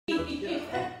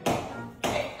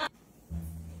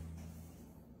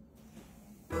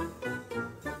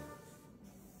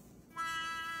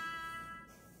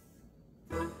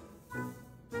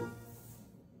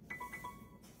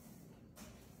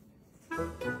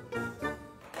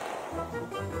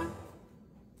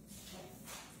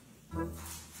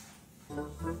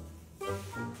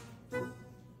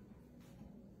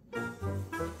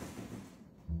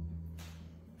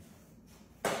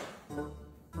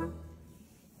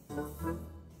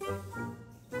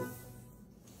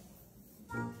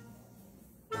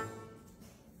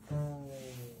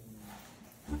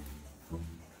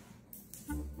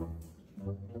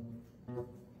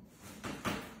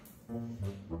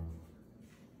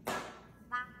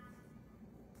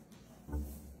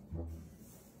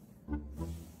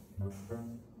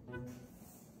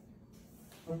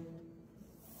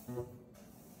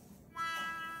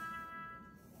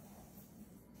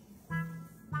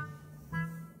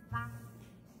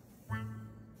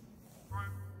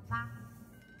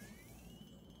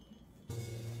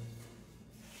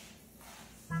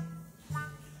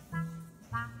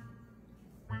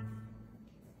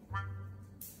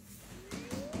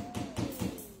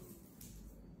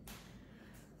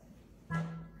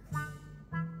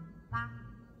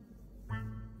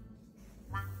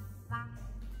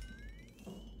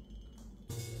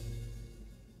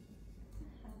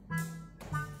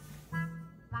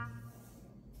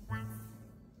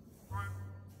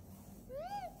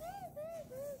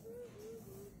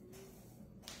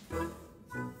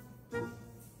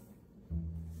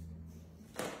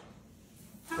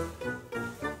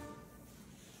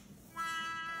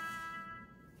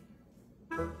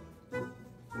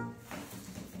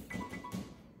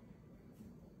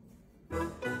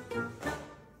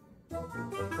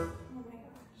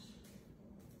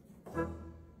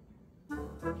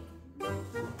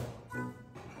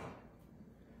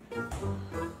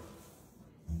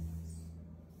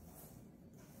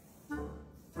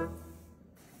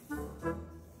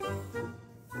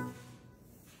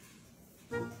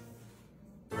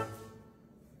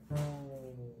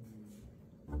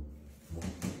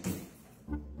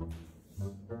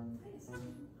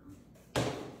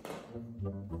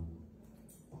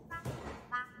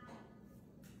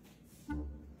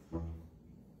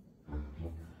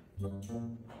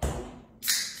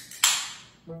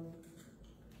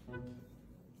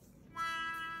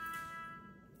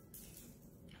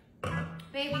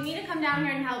Babe, you need to come down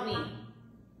here and help me.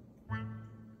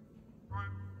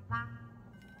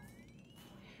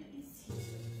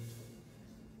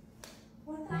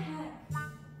 What the heck?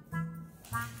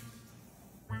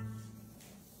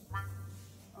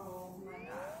 Oh my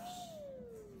gosh.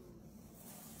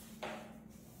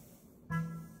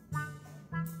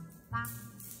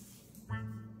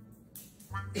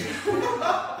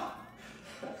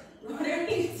 What are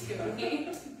you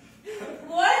doing?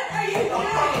 What are you doing?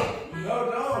 No,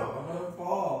 I'm gonna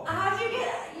fall. How'd you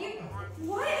get you?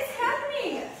 What is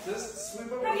happening? Just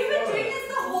sweep up. Have you been doing this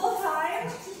the whole time?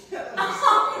 Yeah,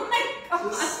 Oh my god!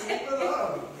 just sweep it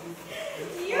up.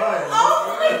 You, Fine.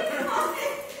 oh my god!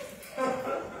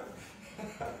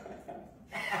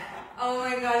 Oh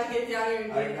my gosh! Get down here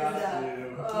and I do got that.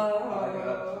 you. Oh. I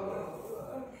got you.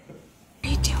 What are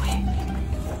you doing?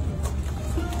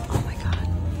 Oh my god.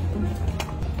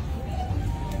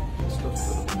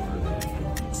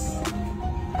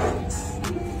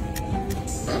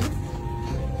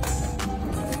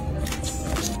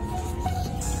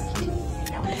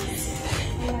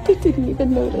 I didn't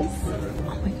even notice.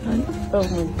 Oh my god. Oh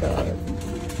my god.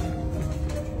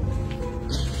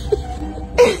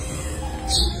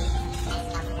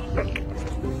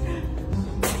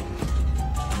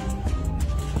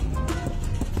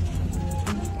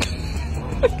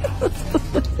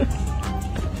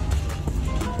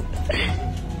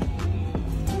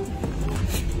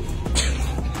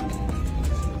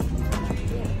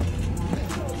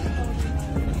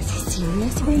 Is he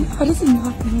serious right now? How does he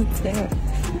not know it's there?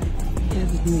 He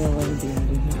has no idea.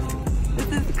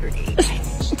 This is great.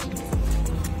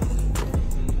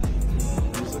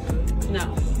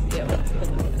 No. Yeah.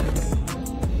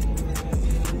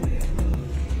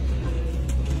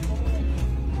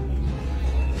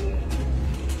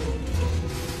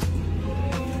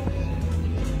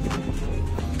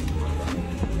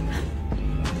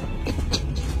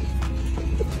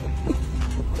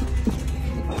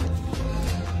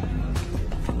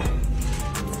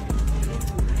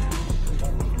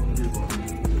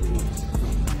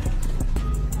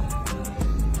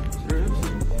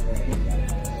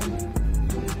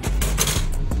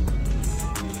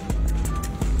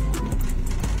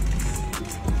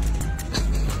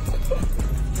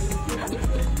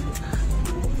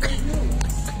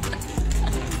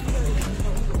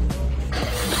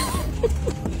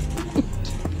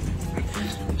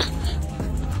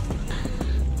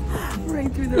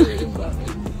 Right through the rainbow.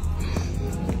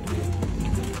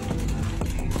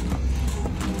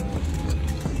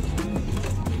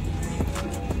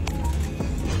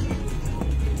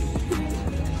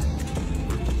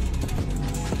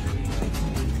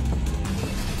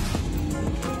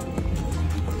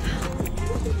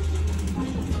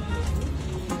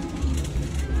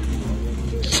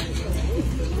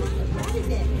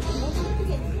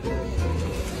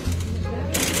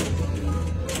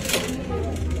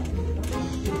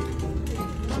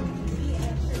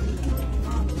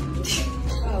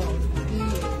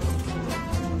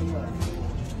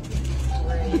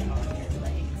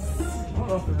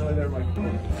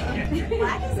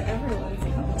 Black is everyone's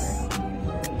color.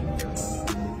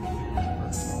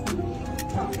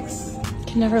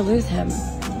 Can never lose him.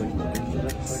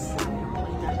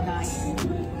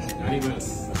 Not even a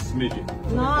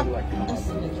smidgen. Not a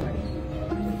smidgen.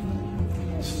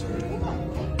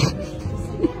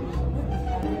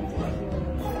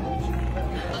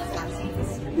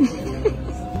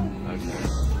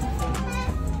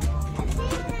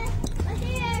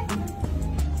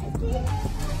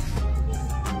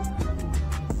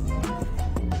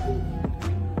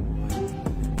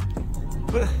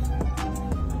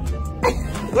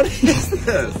 What is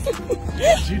this?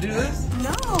 Did you do this?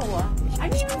 No, I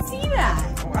didn't even see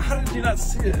that. How did you not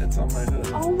see it? It's on my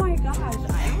hood. Oh my gosh!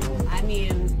 I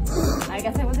mean, I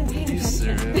guess I wasn't paying Are you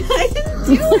attention. serious? I didn't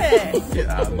do it. Get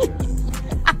out of here.